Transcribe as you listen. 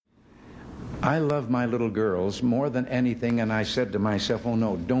I love my little girls more than anything, and I said to myself, oh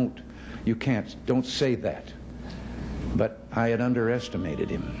no, don't say that. But I had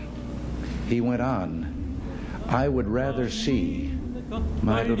underestimated him. He went on, I would rather see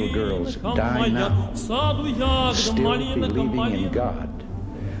my little girls die now, still believing in God,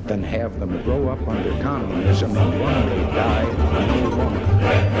 than have them grow up under communism and one day die no longer.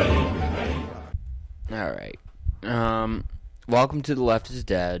 All right. Welcome to The Left is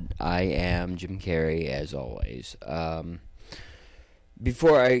Dead. I am Jim Carrey, as always.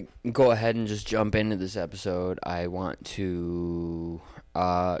 Before I go ahead and just jump into this episode, I want to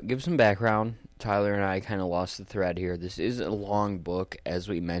give some background. Tyler and I kind of lost the thread here. This is a long book, as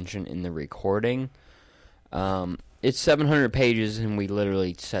we mentioned in the recording. It's 700 pages, and we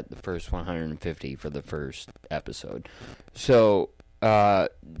literally set the first 150 for the first episode. So,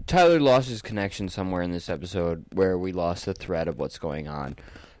 Tyler lost his connection somewhere in this episode where we lost the thread of what's going on.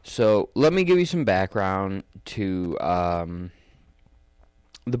 So, let me give you some background to the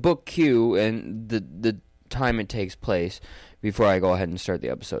book Q and the time it takes place before I go ahead and start the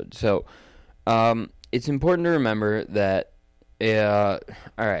episode. So, it's important to remember that,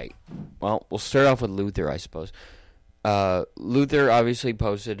 alright, well, we'll start off with Luther, I suppose. Luther obviously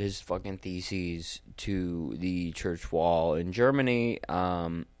posted his fucking theses to the church wall in Germany.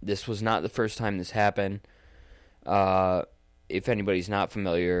 This was not the first time this happened. If anybody's not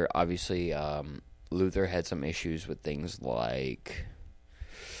familiar, obviously, Luther had some issues with things like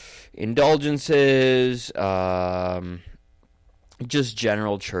indulgences, just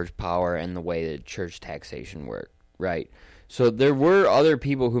general church power and the way that church taxation worked, right? So there were other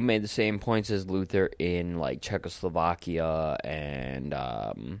people who made the same points as Luther in, like, Czechoslovakia and,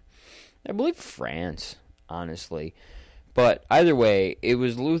 I believe France, honestly. But either way, it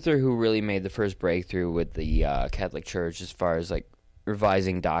was Luther who really made the first breakthrough with the Catholic Church as far as, like,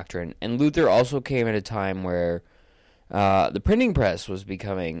 revising doctrine. And Luther also came at a time where the printing press was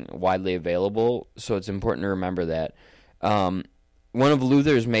becoming widely available, so it's important to remember that. One of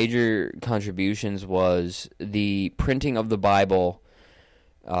Luther's major contributions was the printing of the Bible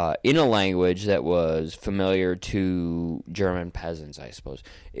in a language that was familiar to German peasants, I suppose.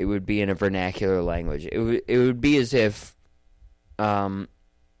 It would be in a vernacular language. It would be as if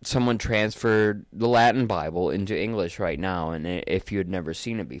someone transferred the Latin Bible into English right now, and if you had never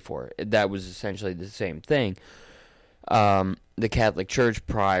seen it before. That was essentially the same thing. The Catholic Church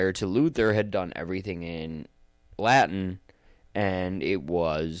prior to Luther had done everything in Latin, and it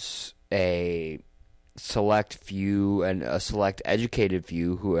was a select few and a select educated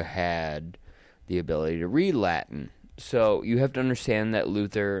few who had the ability to read Latin. So you have to understand that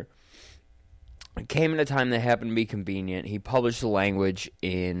Luther came at a time that happened to be convenient. He published the language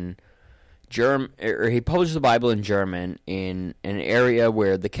in he published the Bible in German in an area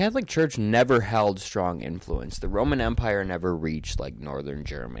where the Catholic Church never held strong influence. The Roman Empire never reached, like, northern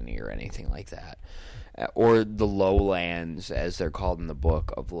Germany or anything like that. Or the lowlands, as they're called in the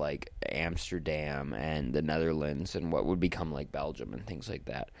book, of, like, Amsterdam and the Netherlands and what would become, like, Belgium and things like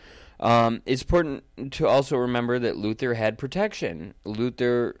that. It's important to also remember that Luther had protection.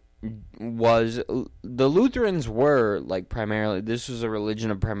 The Lutherans were, like, primarily, this was a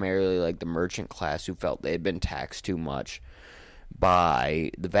religion of primarily, like, the merchant class who felt they had been taxed too much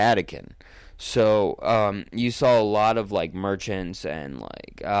by the Vatican. So, you saw a lot of, like, merchants and,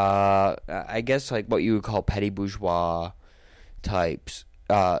 like, I guess, like, what you would call petty bourgeois types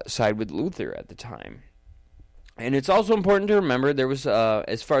side with Luther at the time. And it's also important to remember there was,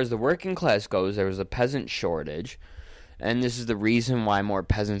 as far as the working class goes, there was a peasant shortage. And this is the reason why more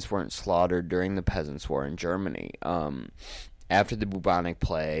peasants weren't slaughtered during the Peasants' War in Germany. After the bubonic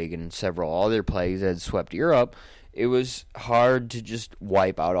plague and several other plagues that had swept Europe, it was hard to just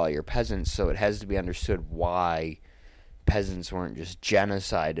wipe out all your peasants, so it has to be understood why peasants weren't just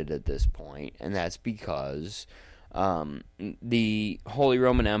genocided at this point, and that's because the Holy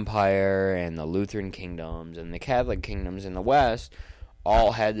Roman Empire and the Lutheran kingdoms and the Catholic kingdoms in the West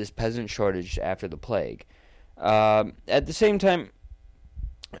all had this peasant shortage after the plague. At the same time,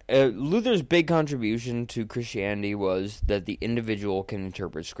 Luther's big contribution to Christianity was that the individual can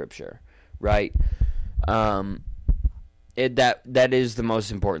interpret Scripture, right? That is the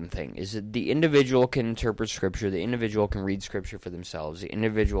most important thing, is that the individual can interpret Scripture, the individual can read Scripture for themselves, the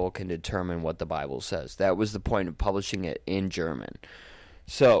individual can determine what the Bible says. That was the point of publishing it in German.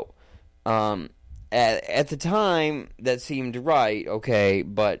 So, at the time, that seemed right, okay,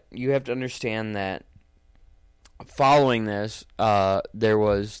 but you have to understand that following this, there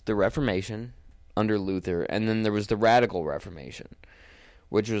was the Reformation under Luther, and then there was the Radical Reformation,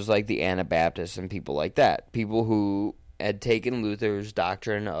 which was like the Anabaptists and people like that. People who had taken Luther's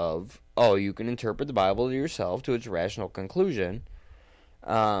doctrine of, you can interpret the Bible to yourself to its rational conclusion,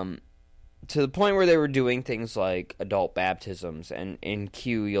 to the point where they were doing things like adult baptisms. And in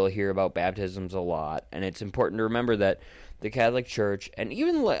Q, you'll hear about baptisms a lot. And it's important to remember that the Catholic Church, and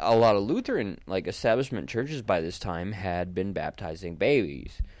even a lot of Lutheran establishment churches by this time, had been baptizing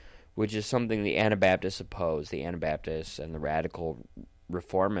babies, which is something the Anabaptists opposed. The Anabaptists and the radical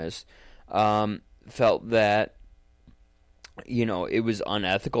reformists felt that, it was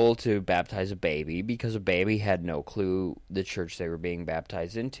unethical to baptize a baby because a baby had no clue the church they were being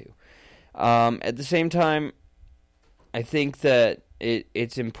baptized into. At the same time, I think that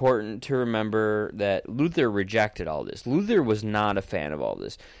it's important to remember that Luther rejected all this. Luther was not a fan of all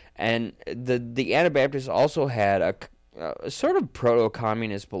this. And the Anabaptists also had a sort of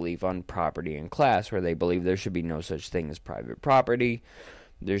proto-communist belief on property and class, where they believed there should be no such thing as private property.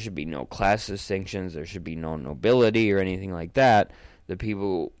 There should be no class distinctions. There should be no nobility or anything like that. The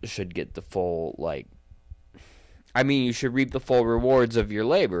people should get the full, you should reap the full rewards of your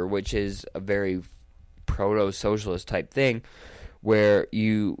labor, which is a very proto-socialist type thing, where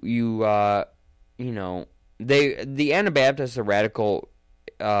the Anabaptists, the radical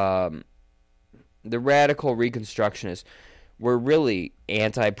Reconstructionists, were really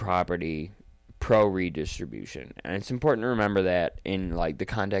anti-property, pro-redistribution. And it's important to remember that in the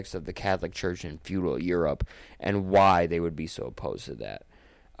context of the Catholic Church in feudal Europe, and why they would be so opposed to that.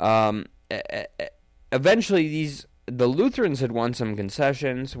 Eventually, the Lutherans had won some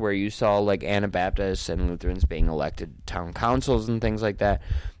concessions, where you saw Anabaptists and Lutherans being elected to town councils and things like that.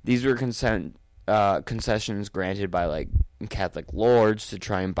 These were concessions granted by Catholic lords to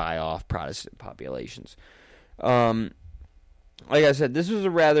try and buy off Protestant populations. Like I said, this was a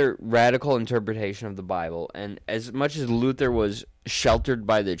rather radical interpretation of the Bible, and as much as Luther was sheltered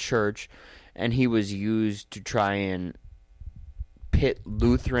by the church, and he was used to try and pit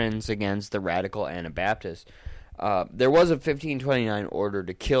Lutherans against the radical Anabaptists, there was a 1529 order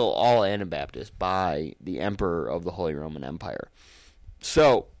to kill all Anabaptists by the Emperor of the Holy Roman Empire.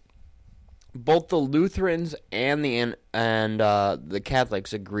 So both the Lutherans and the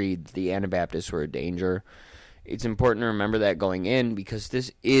Catholics agreed that the Anabaptists were a danger. It's important to remember that going in, because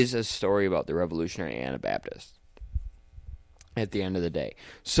this is a story about the revolutionary Anabaptists at the end of the day.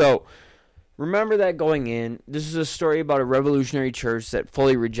 So remember that going in. This is a story about a revolutionary church that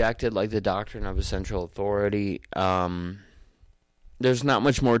fully rejected the doctrine of a central authority. There's not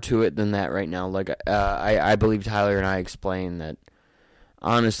much more to it than that right now. I believe Tyler and I explained that,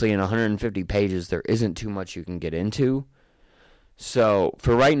 honestly, in 150 pages, there isn't too much you can get into. So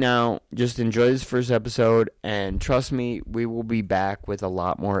for right now, just enjoy this first episode, and trust me, we will be back with a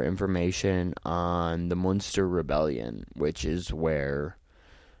lot more information on the Munster Rebellion, which is where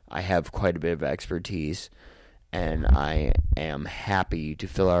I have quite a bit of expertise, and I am happy to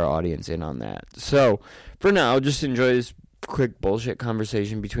fill our audience in on that. So for now, just enjoy this quick bullshit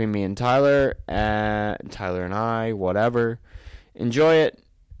conversation between me and Tyler and I, whatever. Enjoy it.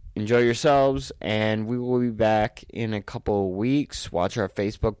 Enjoy yourselves, and we will be back in a couple of weeks. Watch our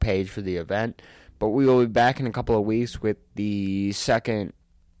Facebook page for the event, but we will be back in a couple of weeks with the second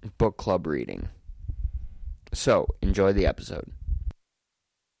book club reading. So, enjoy the episode.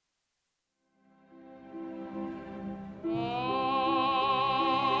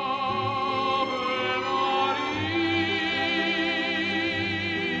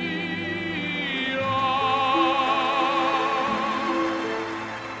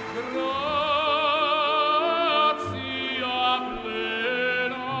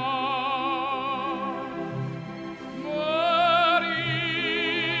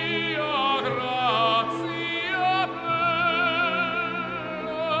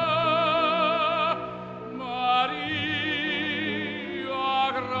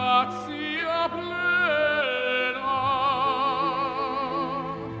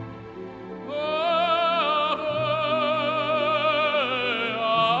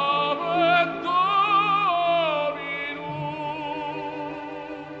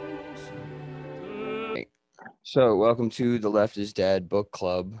 So, welcome to The Left is Dead Book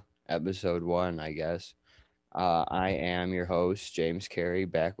Club, episode 1, I guess. I am your host, James Carey,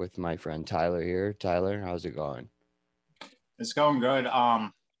 back with my friend Tyler here. Tyler, how's it going? It's going good.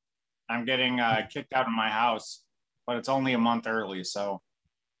 I'm getting kicked out of my house, but it's only a month early, so.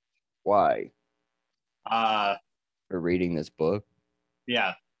 Why? For reading this book?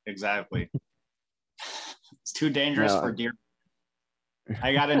 Yeah, exactly. It's too dangerous for deer.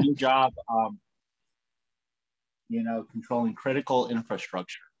 I got a new job, controlling critical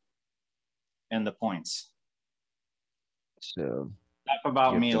infrastructure and the points. So enough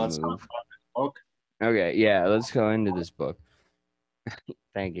about me. Let's talk about this book. Okay, yeah, let's go into this book.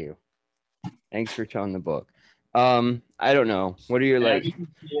 Thank you. Thanks for showing the book. I don't know. What are your And as like? you can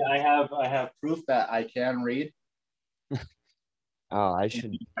see, I have proof that I can read. Oh, I And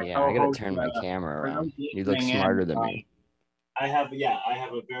should. my Yeah, I gotta co-host, turn my camera for around. those You look listening in, smarter than me. I have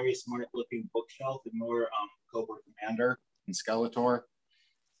a very smart looking bookshelf in more Cobra Commander and Skeletor.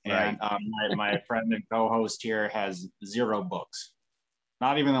 Right. And my friend and co-host here has 0 books,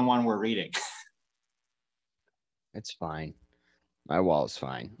 not even the one we're reading. It's fine. My wall's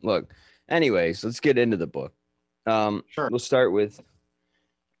fine. Look. Anyways, let's get into the book. Sure. We'll start with,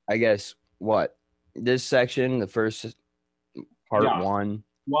 I guess, what this section, the first part Yeah. one,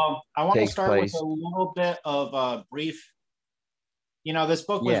 Well, I want to takes start with a place. little bit of a brief. This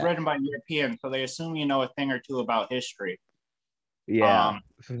book was Yeah. written by Europeans, so they assume you know a thing or two about history. Yeah.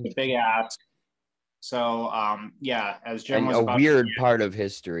 The big ask. So, yeah, as Jim And was a about to say, weird part of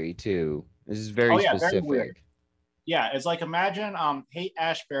history too. This is oh very yeah, very weird. specific. Yeah, it's like imagine Haight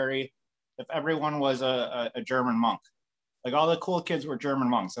Ashbury if everyone was a German monk. Like all the cool kids were German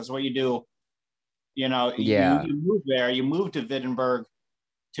monks. That's what you do. Yeah. You move there, you move to Wittenberg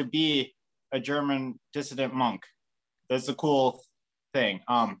to be a German dissident monk. That's the cool thing.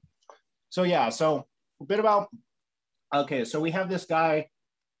 So yeah, so a bit about okay, so we have this guy,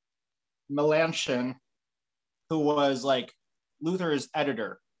 Melanchthon, who was like Luther's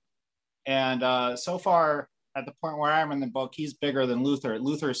editor. And so far, at the point where I'm in the book, he's bigger than Luther.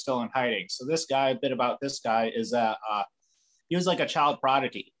 Luther is still in hiding. So this guy, a bit about this guy is that he was like a child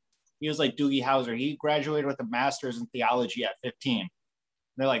prodigy. He was like Doogie Howser. He graduated with a master's in theology at 15.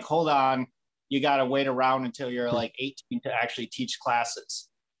 They're like, hold on, you got to wait around until you're like 18 to actually teach classes.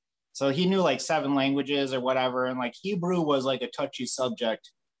 So he knew like 7 languages or whatever. And like Hebrew was like a touchy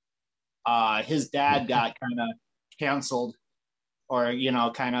subject. His dad got kind of canceled or,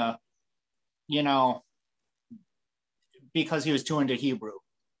 kind of, you know, because he was too into Hebrew,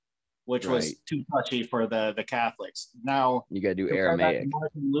 which Right. was too touchy for the Catholics. Now, You gotta do compare that to Aramaic.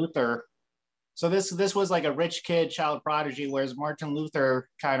 Martin Luther. So this was like a rich kid, child prodigy, whereas Martin Luther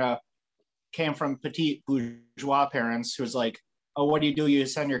kind of came from petite bourgeois parents who's like, oh, what do? You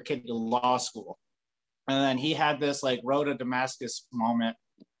send your kid to law school. And then he had this like road to Damascus moment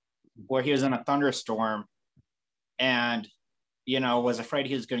where he was in a thunderstorm and, was afraid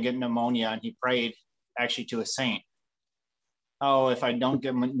he was going to get pneumonia. And he prayed actually to a saint. Oh, if I don't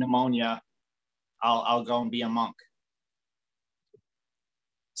get pneumonia, I'll go and be a monk. Right.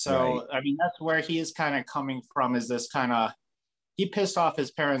 So, I mean, that's where he is kind of coming from is this kind of, he pissed off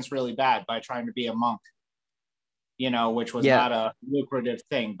his parents really bad by trying to be a monk, which was Yeah. not a lucrative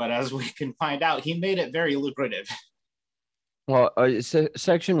thing. But as we can find out, he made it very lucrative. Well,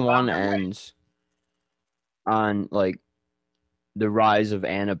 section one ends on like the rise of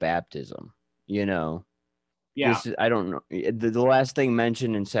Anabaptism. You know, Yeah. this is, I don't know. The last thing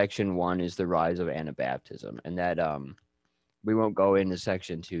mentioned in section one is the rise of Anabaptism, and that we won't go into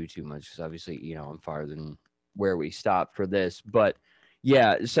section two too much because obviously I'm farther than where we stopped for this, but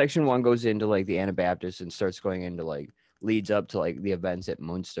yeah, section one goes into like the Anabaptists and starts going into like leads up to like the events at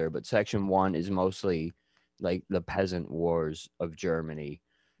Munster, but section one is mostly like the peasant wars of Germany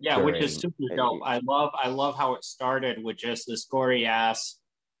Yeah, which is during super dope. I love how it started with just this gory ass,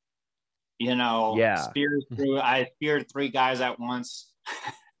 yeah. spears through. I speared 3 guys at once.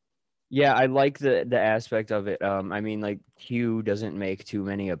 Yeah, I like the aspect of it. I mean, like Q doesn't make too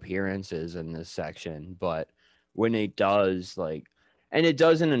many appearances in this section, but when it does, like, and it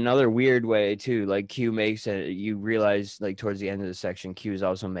does in another weird way too. Like Q makes it, you realize like towards the end of the section, Q is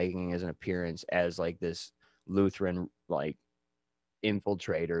also making as an appearance as like this Lutheran like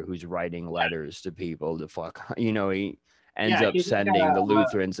infiltrator who's writing letters to people to fuck. He ends Yeah, up he's like sending the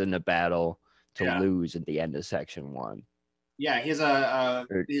Lutherans in the battle to yeah, lose at the end of section one. yeah.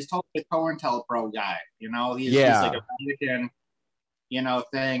 Or- He's totally a COINTELPRO guy. He's like yeah. a Vatican,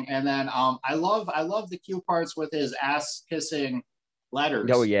 thing. And then I love the Q parts with his ass kissing Oh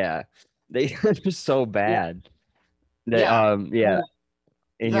letters. yeah, they're so Yeah, bad. That yeah. yeah,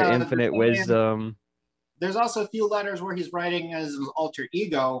 in your The infinite thing is, wisdom, there's also a few letters where he's writing as his alter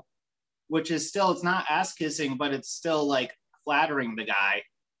ego, which is still it's not ass kissing, but it's still like flattering the guy,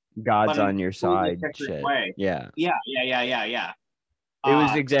 but God's in a on your completely side. different Shit. way. Yeah, Yeah. it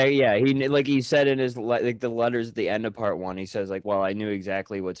was Uh, exactly. Yeah, he said in his like the letters at the end of part one. He says like, "Well, I knew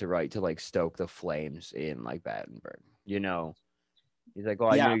exactly what to write to like stoke the flames in like Battenberg." He's like, "Well,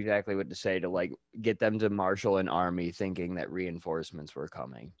 I knew yeah. exactly what to say to like get them to marshal an army, thinking that reinforcements were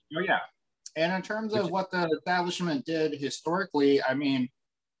coming." Oh yeah. And in terms of Which what the establishment did historically, I mean,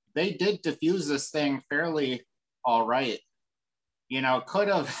 they did diffuse this thing fairly all right. Could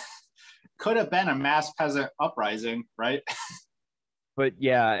have could have been a mass peasant uprising, right? But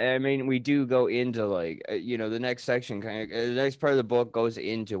yeah, I mean, we do go into like, the next section, the next part of the book goes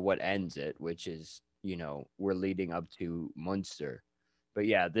into what ends it, which is, we're leading up to Munster. But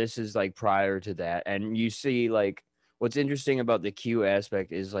yeah, this is like prior to that. And you see, like, what's interesting about the Q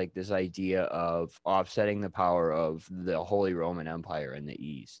aspect is like this idea of offsetting the power of the Holy Roman Empire in the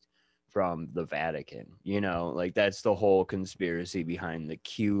East from the Vatican. Like that's the whole conspiracy behind the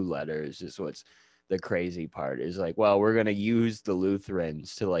Q letters, is what's the crazy part, is like, well, we're going to use the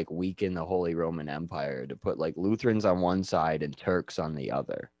Lutherans to like weaken the Holy Roman Empire, to put like Lutherans on one side and Turks on the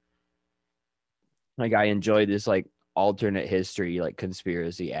other. Like, I enjoy this like alternate history, like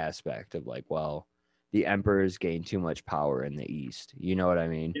conspiracy aspect of like, well, the emperors gain too much power in the East. You know what I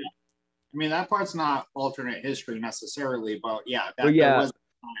mean? Yeah. I mean, that part's not alternate history necessarily, but yeah, Well, yeah, there was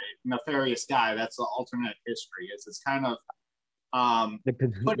a nefarious guy. That's the alternate history. It's kind of the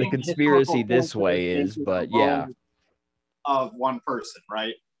putting conspiracy historical this way figures is, into but the yeah, role of one person,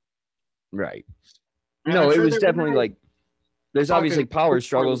 right? right. And I'm No, it sure was there definitely were like, there's obviously fucking power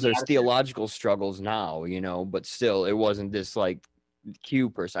struggles, there's theological struggles now, but still, it wasn't this like Q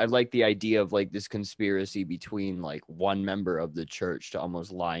person. I like the idea of like this conspiracy between like one member of the church to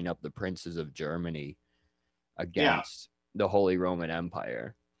almost line up the princes of Germany yeah, against the Holy Roman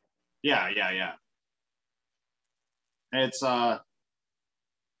Empire. yeah. It's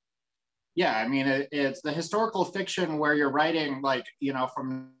yeah, I mean, it's the historical fiction where you're writing like,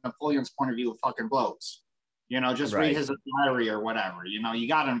 from Napoleon's point of view, fucking blows. Just read Right. his diary or whatever. You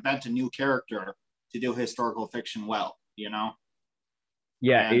got to invent a new character to do historical fiction well.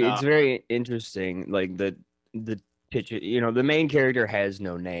 Yeah, And it's very interesting. Like the pitch, the main character has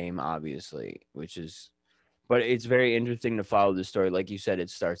no name, obviously, but it's very interesting to follow the story. Like you said, it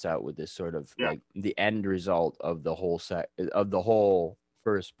starts out with this sort of yeah, like the end result of the whole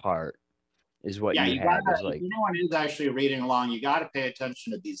first part is what yeah, you you have gotta. is If like, anyone is actually reading along, you got to pay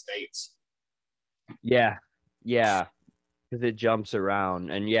attention to these dates. yeah, yeah, because it jumps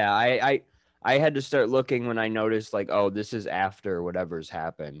around. And yeah, I had to start looking when I noticed like, oh, this is after whatever's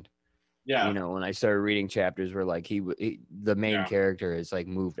happened. Yeah, When I started reading chapters where like the main yeah, character is like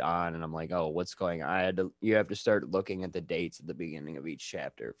moved on, and I'm like, oh, what's going on? You have to start looking at the dates at the beginning of each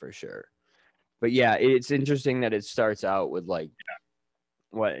chapter for sure. But yeah, it's interesting that it starts out with like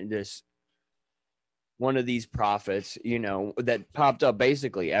what this one of these prophets, that popped up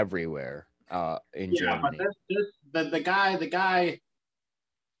basically everywhere in yeah. But Germany. the guy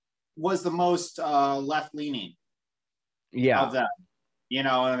was the most left leaning Yeah. of them.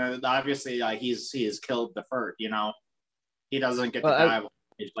 And obviously he is killed the first. He doesn't get to Well, die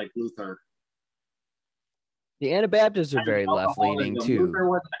like Luther. the Anabaptists are And very left leaning too. Luther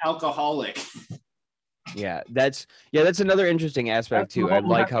was an alcoholic. Yeah, that's another interesting aspect too. I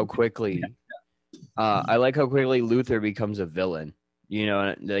like how quickly Luther becomes a villain.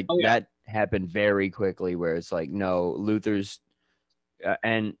 Like Oh yeah, that happened very quickly, where it's like, no, Luther's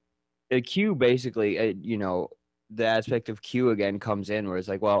and Q basically, the aspect of Q again comes in, where it's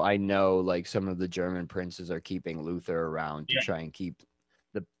like, well, I know like some of the German princes are keeping Luther around to yeah, try and keep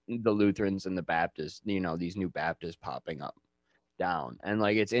the Lutherans and the Baptists, these new Baptists popping up down. And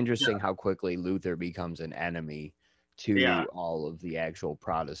like, it's interesting how quickly Luther becomes an enemy yeah, to all of the actual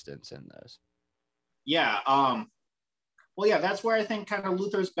Protestants in this. yeah. Well, yeah, that's where I think kind of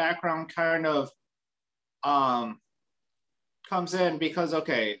Luther's background kind of um comes in because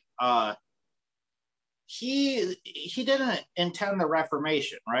okay, he didn't intend the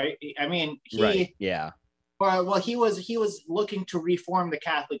Reformation, right? I mean, Right. Yeah. well, he was looking to reform the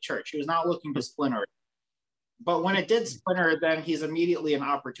Catholic Church. He was not looking to splinter it. But when it did splinter, then he's immediately an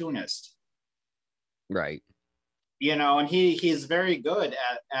opportunist. Right. And he's very good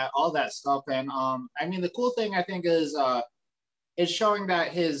at all that stuff. And I mean, the cool thing I think is it's showing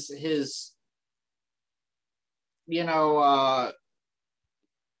that his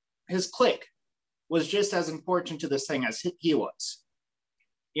clique was just as important to this thing as he was.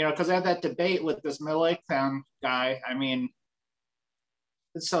 Because I had that debate with this Melanchthon guy. I mean,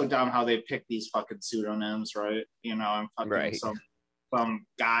 it's so dumb how they pick these fucking pseudonyms, right? I'm fucking Right. some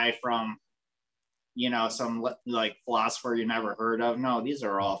guy from some like philosopher you never heard of. No, these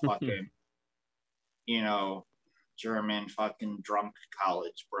are all fucking German fucking drunk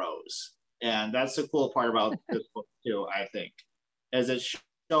college bros. And that's the cool part about this book too, I think, is it's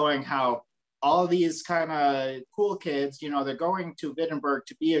showing how all these kind of cool kids, they're going to Wittenberg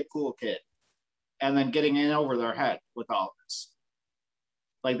to be a cool kid and then getting in over their head with all this.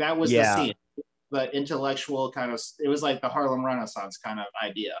 Like that was the scene, the intellectual kind of, it was like the Harlem Renaissance kind of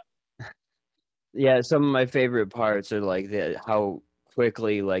idea. Yeah, some of my favorite parts are like how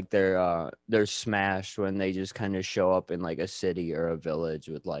quickly like they're smashed when they just kind of show up in like a city or a village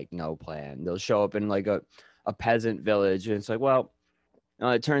with like no plan. They'll show up in like a peasant village, and it's like, well,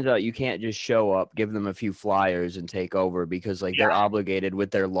 it turns out you can't just show up, give them a few flyers, and take over, because like they're obligated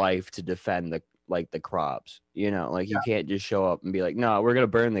with their life to defend the crops. Like you can't just show up and be like, no, we're gonna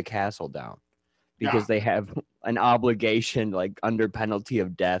burn the castle down, because they have an obligation, like under penalty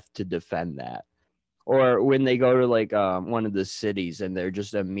of death, to defend that. Or when they go to like one of the cities and they're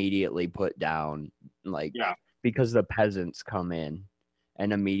just immediately put down, like because the peasants come in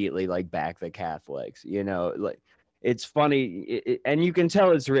and immediately like back the Catholics. Like it's funny, and you can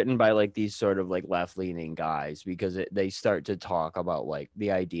tell it's written by like these sort of like left-leaning guys, because they start to talk about like the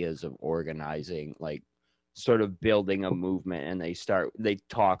ideas of organizing, like sort of building a movement, and they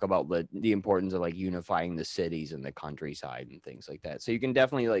talk about the importance of like unifying the cities and the countryside and things like that. So you can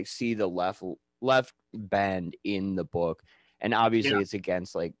definitely like see the left bend in the book, and obviously it's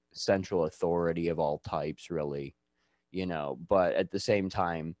against like central authority of all types, really, but at the same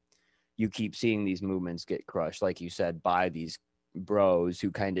time you keep seeing these movements get crushed, like you said, by these bros who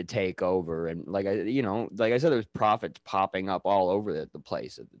kind of take over. And like I said, there's prophets popping up all over the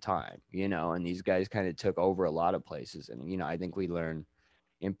place at the time, and these guys kind of took over a lot of places. And I think we learn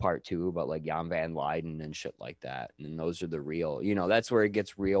in part 2 about like Jan van Leyden and shit like that, and those are the real, that's where it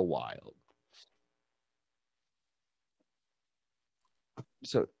gets real wild.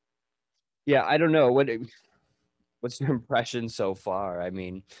 So yeah, I don't know what's your impression so far. I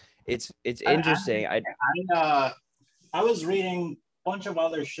mean, it's interesting. I was reading a bunch of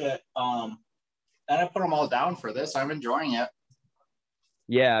other shit, and I put them all down for this. I'm enjoying it.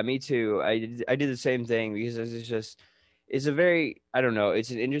 Yeah, me too. I did the same thing, because it's a very, I don't know, it's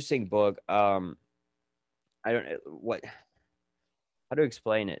an interesting book. I don't how to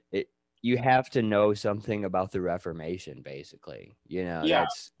explain it. You have to know something about the Reformation, basically.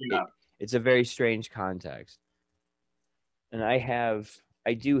 It's a very strange context. And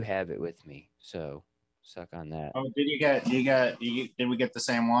I do have it with me, so suck on that. Oh, did we get the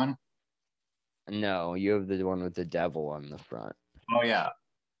same one? No, you have the one with the devil on the front. Oh yeah.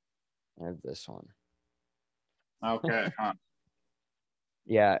 I have this one. Okay. Huh.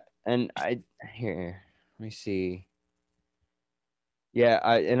 Yeah, and here, let me see. Yeah,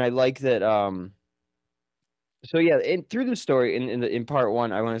 I like that. So yeah, through the story in part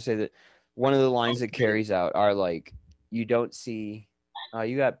 1, I want to say that one of the lines that carries out are like, you don't see.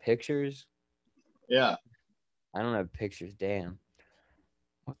 You got pictures? Yeah. I don't have pictures. Damn.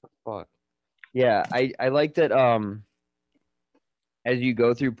 What the fuck? Yeah, I like that. As you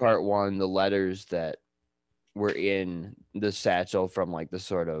go through part 1, the letters that were in the satchel from like the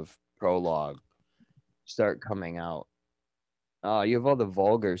sort of prologue start coming out. You have all the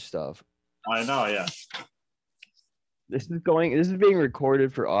vulgar stuff. I know. Yeah. This is being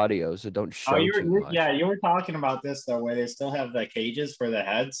recorded for audio, so don't show too much. Yeah, you were talking about this though, where they still have the cages for the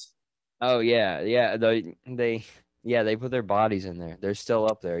heads. Oh yeah. They put their bodies in there. They're still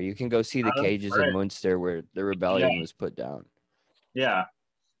up there. You can go see the cages in Munster where the rebellion was put down. Yeah,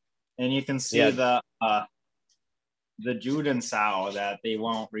 and you can see the Judensow that they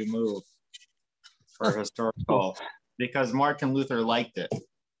won't remove for historical, because Martin Luther liked it.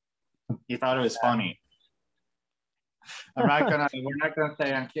 He thought it was funny. We're not gonna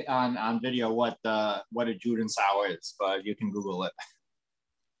say on video what a Judensow is, but you can Google it.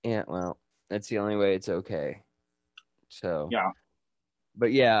 Yeah, well, that's the only way it's okay. So yeah,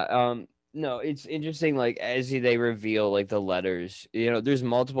 but yeah, no, it's interesting. Like as they reveal like the letters, there's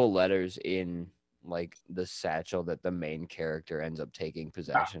multiple letters in like the satchel that the main character ends up taking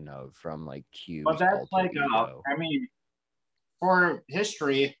possession of from like Q's. But that's like, I mean, for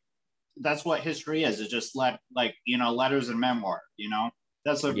history, that's what history is. It's just letters and memoir.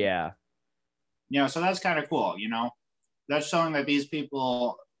 That's so that's kind of cool. That's showing that these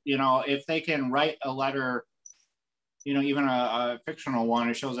people, if they can write a letter, even a fictional one,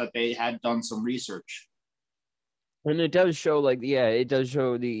 it shows that they had done some research. And it does show it does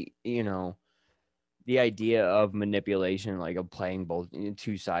show the the idea of manipulation, like of playing both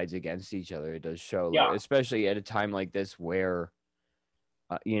two sides against each other. It does show, especially at a time like this where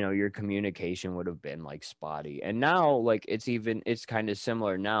your communication would have been like spotty. And now like it's kind of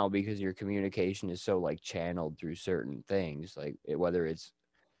similar now, because your communication is so like channeled through certain things, like whether it's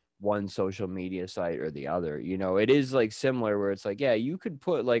one social media site or the other. It is like similar where it's like, yeah, you could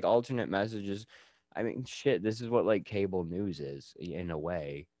put like alternate messages. I mean, shit, this is what like cable news is in a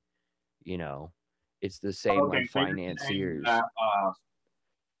way. It's the same like financiers.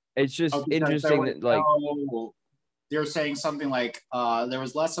 It's just interesting that like they're saying something like there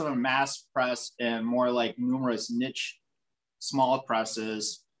was less of a mass press and more like numerous niche small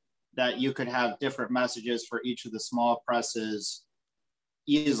presses, that you could have different messages for each of the small presses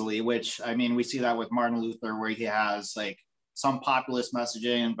easily, which, I mean, we see that with Martin Luther, where he has like some populist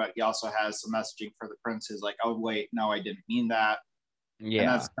messaging, but he also has some messaging for the princes, like, oh, wait, no, I didn't mean that. Yeah. And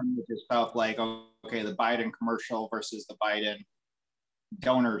that's kind of just stuff like, okay, the Biden commercial versus the Biden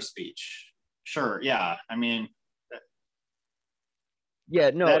donor speech. Sure, yeah. I mean, yeah,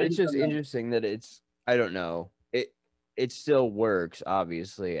 no, it's just interesting that it's, I don't know, it still works,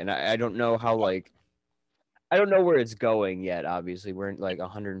 obviously, and I don't know how, like, I don't know where it's going yet. Obviously, we're in like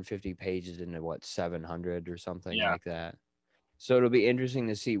 150 pages into what, 700 or something like that. So it'll be interesting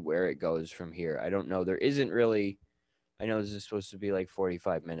to see where it goes from here. I don't know. There isn't really. I know this is supposed to be like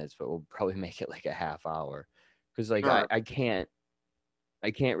 45 minutes, but we'll probably make it like a half hour, because like sure. I can't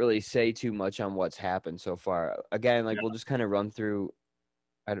really say too much on what's happened so far. Again, like we'll just kind of run through.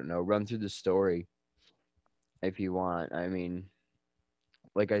 I don't know, run through the story if you want. I mean,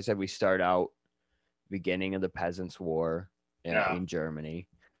 like I said, we start out beginning of the Peasants' War in Germany.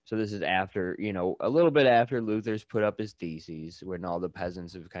 So this is after, a little bit after Luther's put up his theses, when all the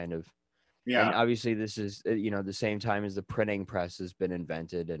peasants have kind of, and obviously this is, the same time as the printing press has been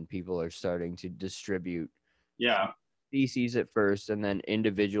invented and people are starting to distribute theses at first, and then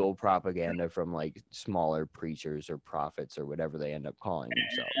individual propaganda from like smaller preachers or prophets or whatever they end up calling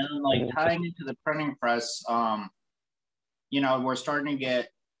themselves. And like tying into the printing press, we're starting to get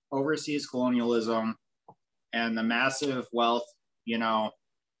overseas colonialism and the massive wealth,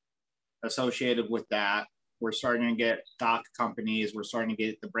 associated with that. We're starting to get stock companies. We're starting to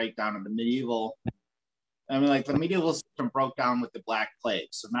get the breakdown of the medieval. I mean, like the medieval system broke down with the Black Plague.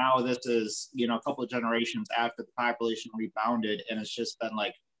 So now this is, a couple of generations after the population rebounded, and it's just been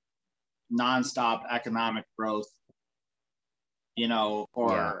like nonstop economic growth,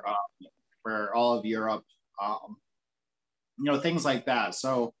 for all of Europe, things like that.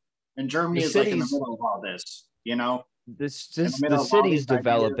 So, and Germany is like in the middle of all this, the cities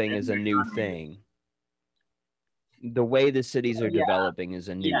developing is a new thing. The way the cities are developing is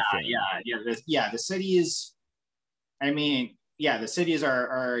a new thing. The cities. I mean, the cities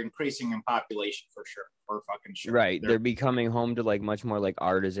are increasing in population for sure, for fucking sure. Right, they're becoming home to like much more like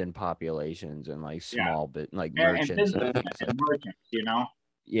artisan populations and like small bit like merchants and merchants,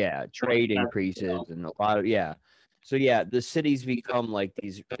 Yeah, trade increases and a lot of So the cities become like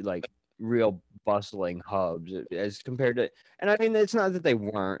these like real bustling hubs as compared to, and I mean it's not that they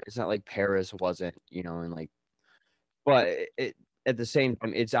weren't. It's not like Paris wasn't, and like, but it at the same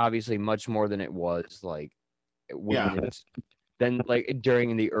time it's obviously much more than it was like then like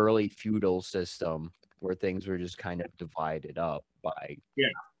during the early feudal system where things were just kind of divided up by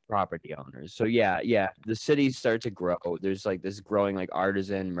property owners. So the cities start to grow. There's like this growing like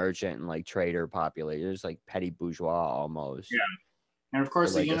artisan, merchant, and like trader population. There's like petty bourgeois almost. And of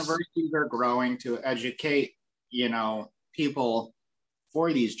course, the universities are growing to educate, people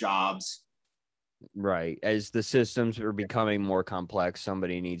for these jobs. Right. As the systems are becoming more complex,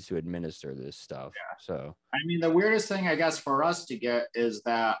 somebody needs to administer this stuff. So, I mean, the weirdest thing, I guess, for us to get is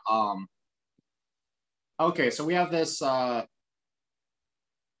that, okay, so we have this, that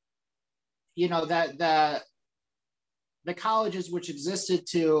the colleges which existed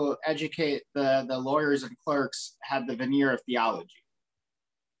to educate the lawyers and clerks had the veneer of theology.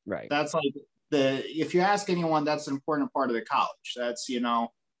 Right. That's like if you ask anyone, that's an important part of the college. That's,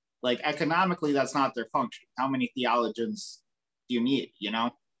 like economically, that's not their function. How many theologians do you need,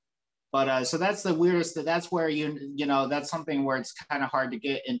 But so that's the weirdest, that's where that's something where it's kind of hard to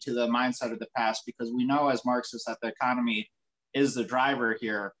get into the mindset of the past, because we know as Marxists that the economy is the driver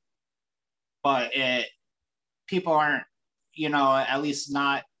here, but people aren't, at least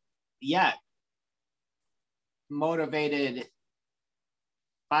not yet motivated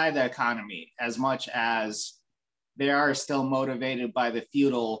by the economy as much as they are still motivated by the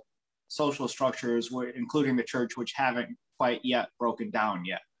feudal social structures, including the church, which haven't quite yet broken down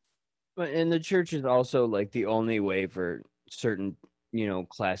yet. But and the church is also like the only way for certain,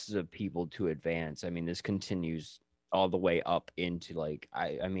 classes of people to advance. I mean, this continues all the way up into like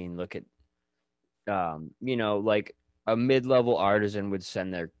I mean, look at like a mid-level artisan would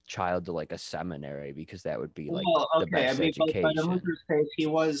send their child to like a seminary because that would be like the best education. But in Luther's case, he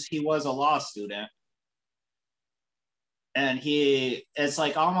was a law student. And it's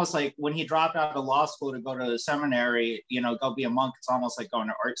like almost like when he dropped out of law school to go to the seminary, go be a monk, it's almost like going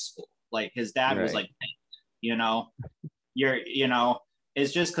to art school. Like his dad was like,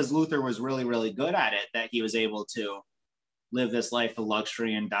 it's just because Luther was really, really good at it that he was able to live this life of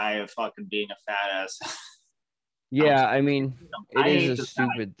luxury and die of fucking being a fat ass. I mean, it is a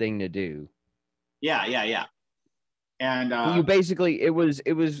stupid thing to do. Yeah. And You basically, it was,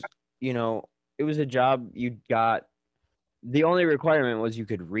 you know, it was a job you got. The only requirement was you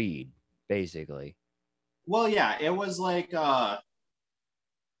could read, basically. well, yeah, it was like it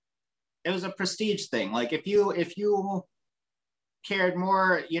was a prestige thing. Like if you cared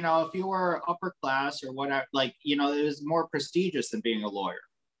more, if you were upper class or whatever, like, it was more prestigious than being a lawyer,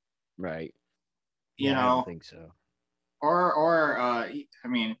 Right. you Yeah, I don't know, think so. or I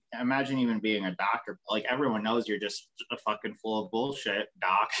mean, imagine even being a doctor. Like everyone knows you're just a fucking full of bullshit,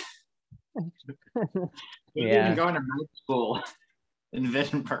 doc. You're even Yeah. going to med school in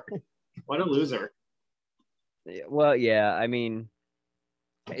Wittenberg. What a loser. Well, yeah, I mean,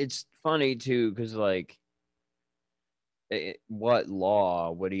 it's funny too, because like, what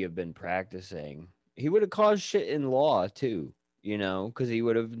law would he have been practicing? He would have caused shit in law too, because he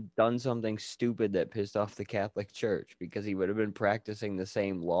would have done something stupid that pissed off the Catholic Church, because he would have been practicing the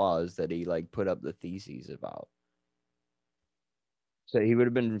same laws that he like put up the theses about. So he would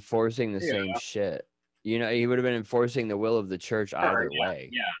have been enforcing the Yeah, same shit. He would have been enforcing the will of the church sure, either way.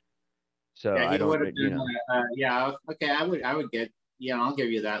 yeah, So yeah. I He would don't, have been, yeah. Okay, I would get, I'll give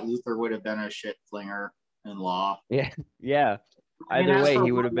you that. Luther would have been a shit flinger in law. yeah, yeah. I mean, Either as way, for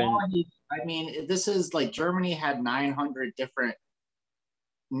he would what have law been, I mean, this is like Germany had 900 different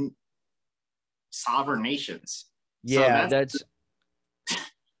sovereign nations. So yeah,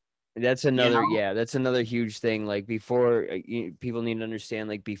 that's you another, know, yeah, that's another huge thing. Like before, people need to understand,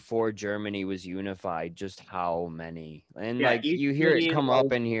 like before Germany was unified, just how many, and yeah, like each you hear it city come up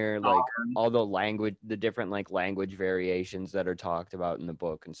was in here, like sovereign. all the different like language variations that are talked about in the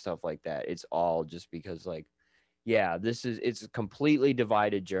book and stuff like that. It's all just because like, yeah, it's a completely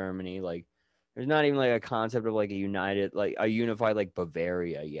divided Germany. Like there's not even like a concept of like a unified like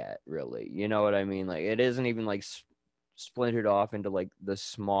Bavaria yet, really. You know what I mean? Like it isn't even like splintered off into like the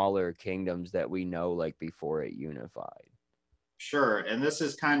smaller kingdoms that we know like before it unified. Sure, and this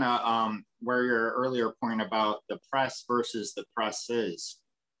is kind of where your earlier point about the press versus the presses,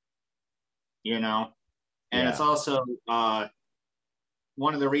 you know, and it's Yeah. also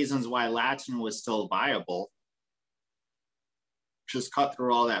one of the reasons why Latin was still viable. Just cut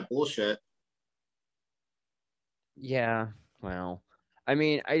through all that bullshit. Yeah. Well, I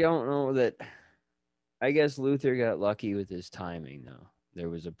mean, I don't know that. I guess Luther got lucky with his timing, though. There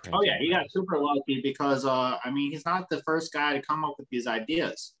was a Oh yeah, printing he got press. super lucky because I mean, he's not the first guy to come up with these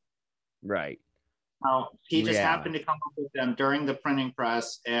ideas. Right. Now, he just Yeah. happened to come up with them during the printing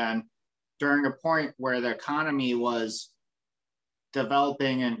press and during a point where the economy was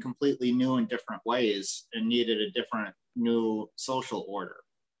developing in completely new and different ways and needed a different new social order.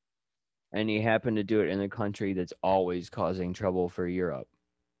 And he happened to do it in a country that's always causing trouble for Europe,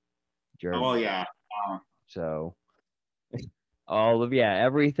 Oh Germany. yeah. So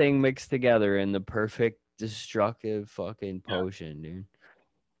everything mixed together in the perfect destructive fucking Yeah. potion, dude.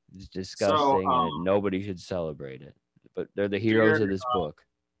 It's So disgusting, and nobody should celebrate it. But they're the you're heroes of this book.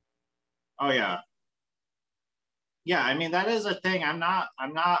 oh yeah. Yeah, I mean that is a thing. I'm not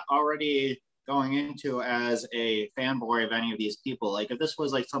already going into as a fanboy of any of these people. Like if this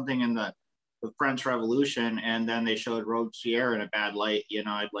was like something in the French Revolution and then they showed Robespierre in a bad light,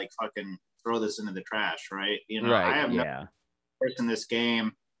 I'd like fucking throw this into the trash, right? I Right? have no Yeah. interest in this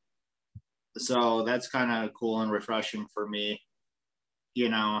game, so that's kind of cool and refreshing for me, you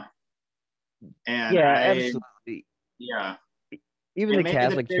know. And Yeah, absolutely. yeah, Even and the maybe the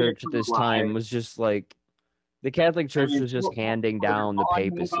Catholic biggest Church at this lie. time was just like the Catholic I Church mean, was just handing down the all I know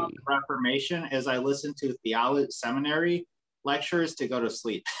about papacy. the Reformation is I listened to theology seminary lectures to go to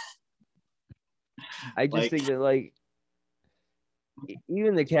sleep. I just Like, think that like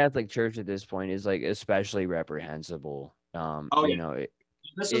even the Catholic Church at this point is like especially reprehensible. oh yeah,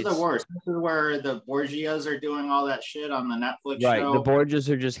 this is the It's worst. This is where the Borgias are doing all that shit on the Netflix right. The show. Borgias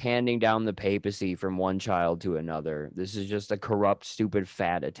are just handing down the papacy from one child to another. This is just a corrupt, stupid,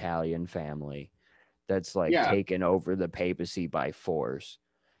 fat Italian family that's like Yeah, taken over the papacy by force.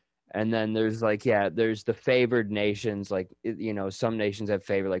 And then there's like, yeah, there's the favored nations. Like, some nations have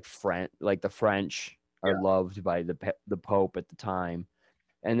favored, like like the French are yeah, loved by the Pope at the time.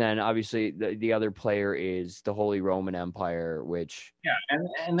 And then obviously the other player is the Holy Roman Empire, which, yeah,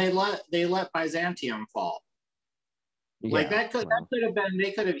 and they let Byzantium fall. Like yeah, that well, could have been,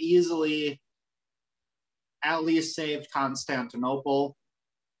 they could have easily at least saved Constantinople.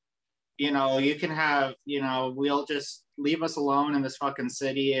 You can have, we'll just leave us alone in this fucking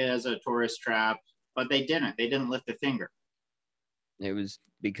city as a tourist trap. But they didn't. They didn't lift a finger. it was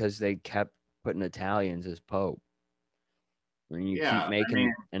because they kept putting Italians as Pope. When you keep Yeah, I mean,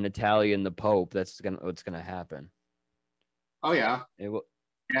 making an Italian the Pope, that's what's gonna happen. oh yeah. It will.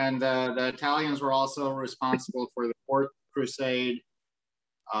 And the Italians were also responsible for the Fourth Crusade,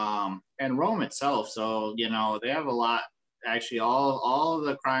 and Rome itself. So, you know, they have a lot. Actually, all of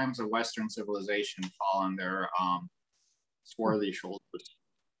the crimes of Western civilization fall on their swarthy shoulders.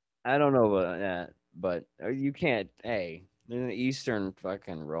 I don't know about that, but you can't. Hey, in the Eastern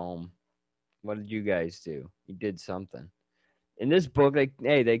fucking Rome, what did you guys do? You did something. In this book,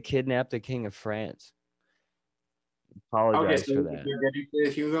 they kidnapped the king of France. Okay, Apologize so for that. you're getting to the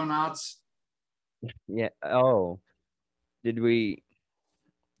Huguenots. Yeah. Oh, did we?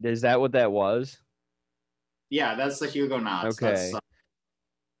 Is that what that was? Yeah, that's the Huguenots. Okay.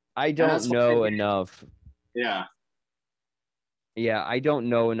 I And that's don't know enough. yeah. Yeah, I don't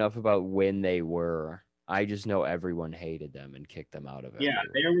know enough about when they were. I just know everyone hated them and kicked them out of Yeah,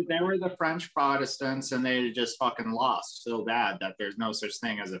 everywhere. they were the French Protestants, and they just fucking lost so bad that there's no such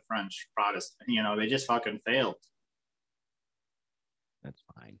thing as a French Protestant. You know, they just fucking failed. That's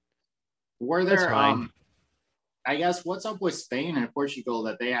fine. Were That's there fine. I guess what's up with Spain and Portugal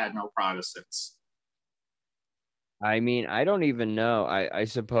that they had no Protestants? I mean, I don't even know. I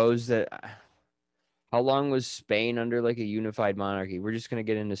suppose that how long was Spain under like a unified monarchy? We're just gonna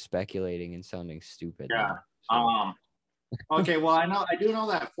get into speculating and sounding stupid Yeah. now. So. Okay, well I do know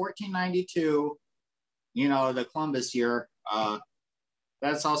that 1492, you know, the Columbus year,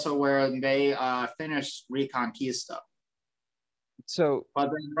 that's also where they finished Reconquista. So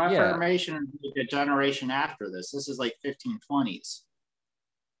But the yeah, Reformation is like a generation after this. This is like 1520s.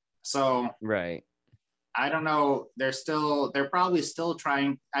 So right. I don't know. They're probably still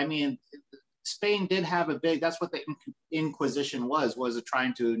trying. I mean, Spain did have a big. That's what the Inquisition was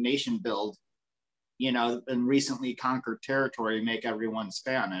trying to nation build, you know, and recently conquered territory, make everyone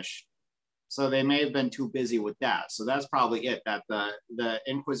Spanish. So they may have been too busy with that. So that's probably it. That the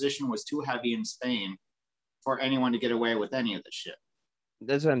Inquisition was too heavy in Spain for anyone to get away with any of the shit.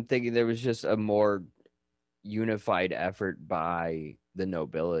 That's what I'm thinking. There was just a more unified effort by the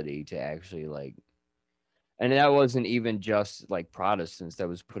nobility to actually like, and that wasn't even just like Protestants. That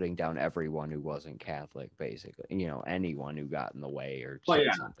was putting down everyone who wasn't Catholic, basically. You know, anyone who got in the way or But said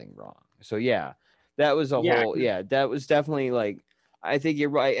yeah, something wrong. So yeah, that was a yeah. whole. Yeah, that was definitely like. I think you're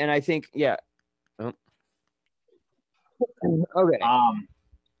right, and I think yeah. Oh, okay.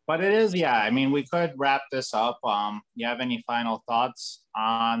 But it is, yeah. I mean, we could wrap this up. You have any final thoughts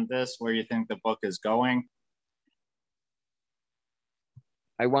on this? Where you think the book is going?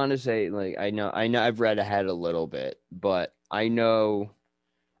 I want to say like I know I've read ahead a little bit, but I know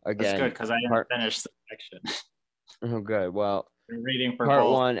That's good again because I didn't part. finish the section. Oh, good. Well, I'm reading for part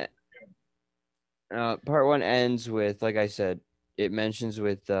both. one part one ends with, like I said, it mentions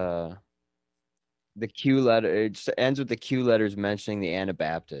with the Q letter. It ends with the Q letters mentioning the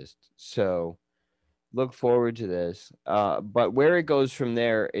Anabaptists. So look forward to this. But where it goes from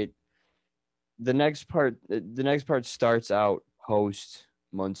there, the next part starts out post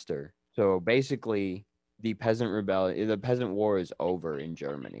Munster. So basically, the peasant rebellion, the peasant war is over in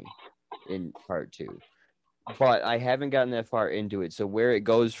Germany in part two. But I haven't gotten that far into it. So where it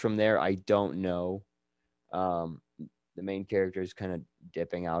goes from there, I don't know. Um, the main character is kind of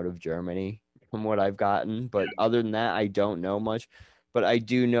dipping out of Germany from what I've gotten, but other than that, I don't know much. But I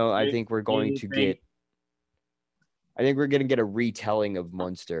do know Do you think? I think we're going to get a retelling of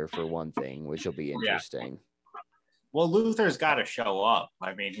Munster for one thing, which will be Yeah. interesting. Well, Luther's got to show up.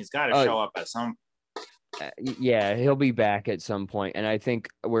 I mean, he's got to Uh, show up at some. yeah, he'll be back at some point, and I think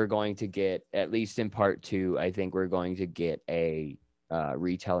we're going to get, at least in part two, I think we're going to get a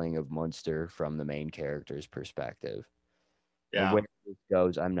retelling of Munster from the main character's perspective. Yeah. Where this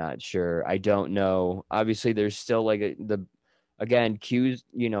goes, I'm not sure. I don't know. Obviously, there's still like again, Q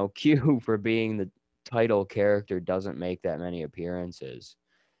for being the title character doesn't make that many appearances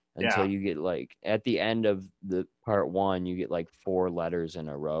until Yeah. you get like at the end of the part one, you get like 4 letters in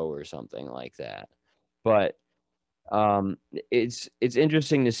a row or something like that. But it's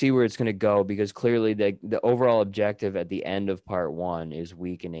interesting to see where it's going to go because clearly the overall objective at the end of part one is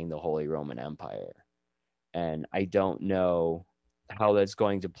weakening the Holy Roman Empire, and I don't know how that's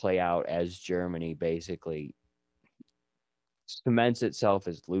going to play out as Germany basically cements itself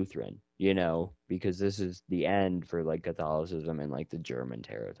as Lutheran, because this is the end for like Catholicism in like the German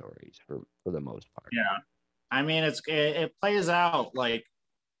territories for the most part. Yeah. I mean, it plays out like,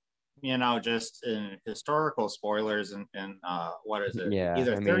 you know, just in historical spoilers and what is it? Yeah,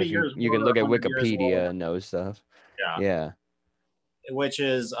 Either I mean, 30 if years you war can or look at 100 years war. Wikipedia and know stuff. Yeah. Yeah. Which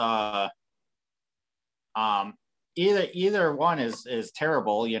is um either one is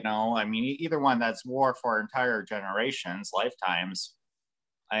terrible, you know. I mean, either one, that's war for entire generations, lifetimes.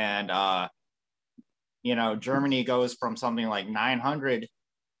 And you know, Germany goes from something like 900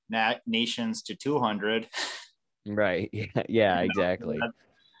 nations to 200. Right. Yeah, exactly.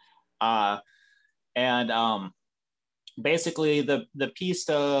 And basically the peace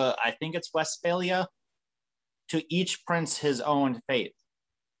to, I think it's Westphalia, to each prince his own faith.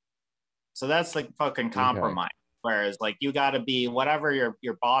 So that's like fucking compromise. Okay. Whereas like you got to be whatever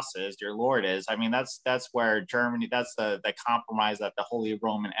your boss is, your lord is. I mean, that's where Germany, that's the compromise that the Holy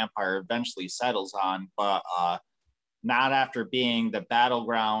Roman Empire eventually settles on, but not after being the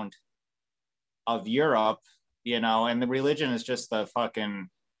battleground of Europe, and the religion is just the fucking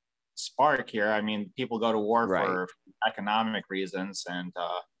spark here. I mean, people go to war for economic reasons, and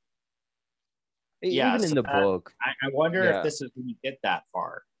even in the book, I wonder if this is going to get that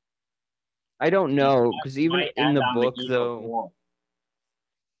far. I don't know, because even in the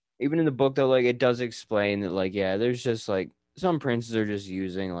book, though, like it does explain that, like, yeah, there's just like some princes are just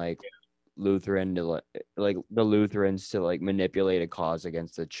using like Lutheran to like the Lutherans to like manipulate a cause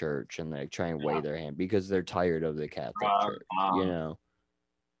against the church and like try and weigh their hand because they're tired of the Catholic Church,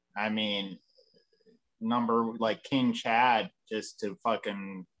 I mean, number like King Chad just to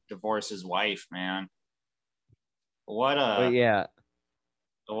fucking divorce his wife, man. What a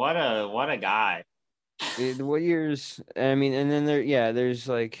guy. What years? I mean, and then there's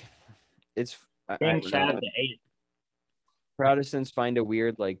like, it's King Chad the Eighth. Protestants find a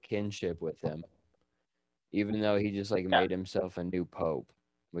weird like kinship with him, even though he just like made himself a new pope,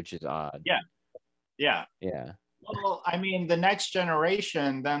 which is odd. Yeah. Well, I mean, the next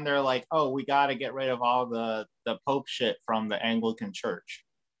generation, then they're like, oh, we got to get rid of all the pope shit from the Anglican Church.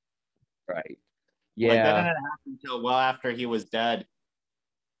 Right. Yeah. Like, that didn't happen until well after he was dead.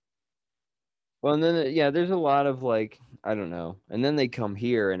 Well, and then there's a lot of like, I don't know, and then they come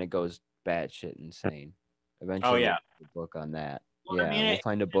here and it goes batshit insane. Eventually, we'll a book on that. Well, I mean, we'll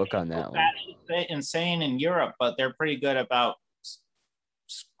find a book on that one. Batshit insane in Europe, but they're pretty good about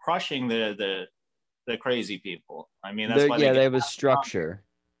crushing the crazy people. I mean, that's why they have a structure.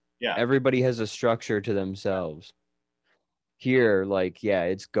 Yeah, everybody has a structure to themselves. Here, like,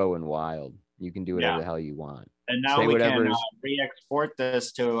 it's going wild. You can do whatever the hell you want. And now we can re-export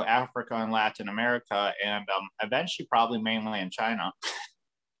this to Africa and Latin America, and eventually probably mainland China.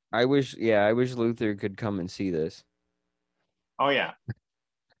 I wish Luther could come and see this. Oh yeah.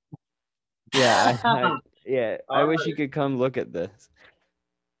 I wish he could come look at this.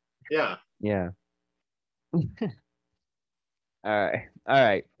 Yeah. All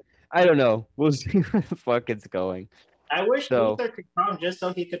right. I don't know. We'll see where the fuck it's going. I wish Luther could come just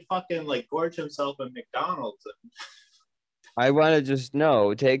so he could fucking like gorge himself at McDonald's. I want to just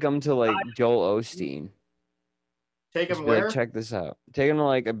take him to like Joel Osteen. Take him where? Like, check this out. Take him to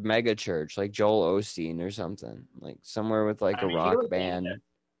like a mega church, like Joel Osteen or something, like somewhere with like a rock band.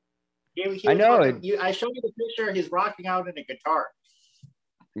 I know it. I showed you the picture. He's rocking out in a guitar.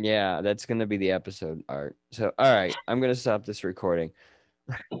 Yeah, that's gonna be the episode art. So, all right, I'm gonna stop this recording.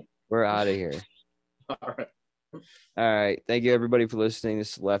 We're out of here. All right. Thank you everybody for listening.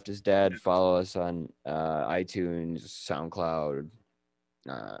 This is Left is Dead. Follow us on iTunes, SoundCloud,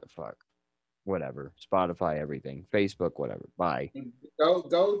 whatever, Spotify, everything, Facebook, whatever. Bye.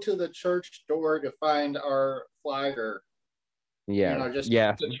 Go to the church door to find our flyer. Yeah. Just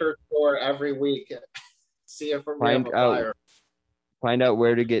the church door every week. See if we have a flyer. Find out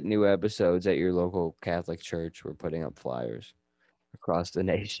where to get new episodes at your local Catholic church. We're putting up flyers across the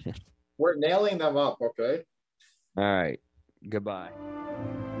nation. We're nailing them up, okay? All right. Goodbye.